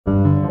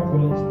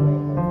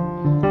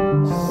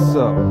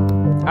So,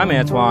 I'm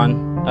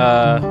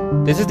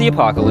Antoine. This is the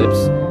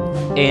Apocalypse,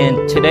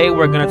 and today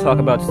we're going to talk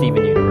about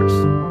Steven Universe.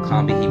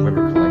 Combi Heat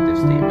River Collective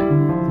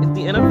Statement. It's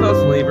the end of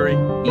slavery,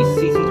 the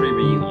Season 3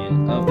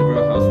 reunion of the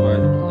Real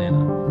Housewives of Atlanta.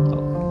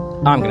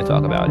 I'm going to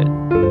talk about it.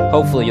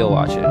 Hopefully you'll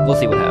watch it. We'll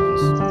see what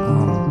happens. I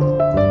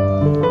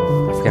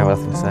forgot what I was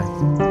going to say.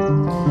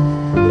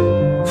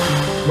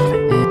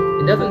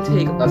 It doesn't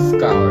take a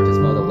scholar to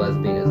smell the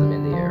lesbianism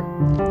in the air.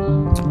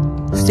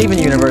 Steven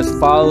Universe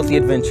follows the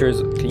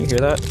adventures. Can you hear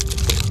that?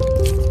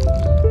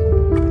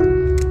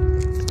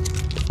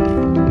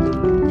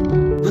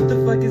 What the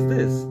fuck is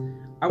this?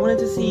 I wanted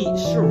to see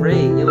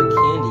Sheree yell at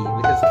Candy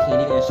because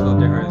Candy didn't show up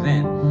to her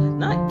event,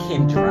 not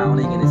Kim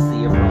drowning in a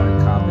sea of her own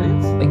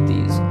incompetence. Like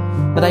these.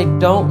 But I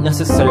don't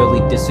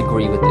necessarily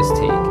disagree with this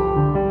take.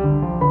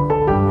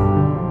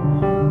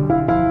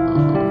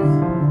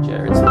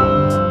 Jared's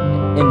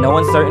in no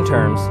uncertain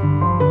terms,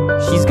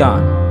 she's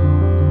gone.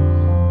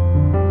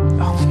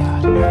 Oh my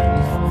god.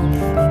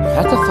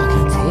 That's a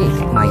fucking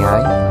take, my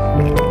guy.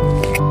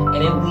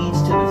 And it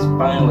leads to this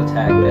final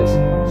attack that's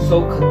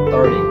so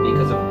cathartic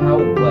because of how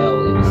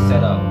well it was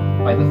set up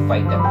by the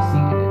fight that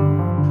preceded it.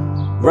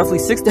 Roughly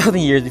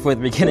 6,000 years before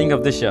the beginning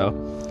of the show.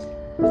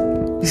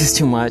 This is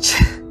too much.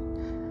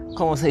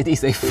 Como se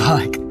dice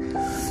fuck?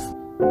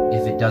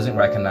 If it doesn't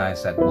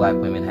recognize that black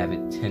women have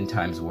it 10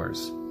 times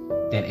worse,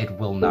 then it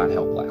will not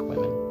help black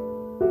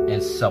women.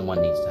 And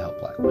someone needs to help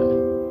black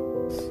women.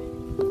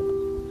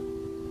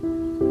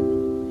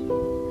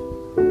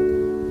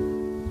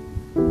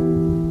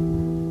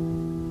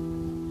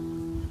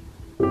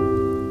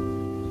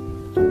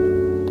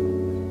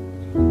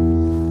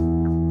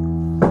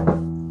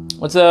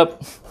 What's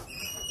up?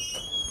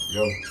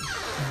 Yo.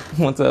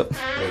 What's up?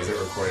 Wait, is it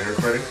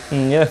recording?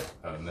 Yeah.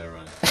 Oh, never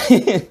mind.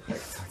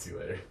 Talk to you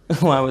later.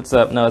 Why, what's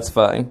up? No, it's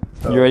fine.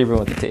 You already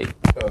ruined the tape.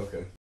 Oh,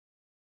 okay.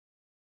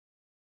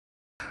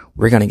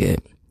 We're gonna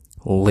get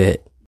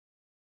lit.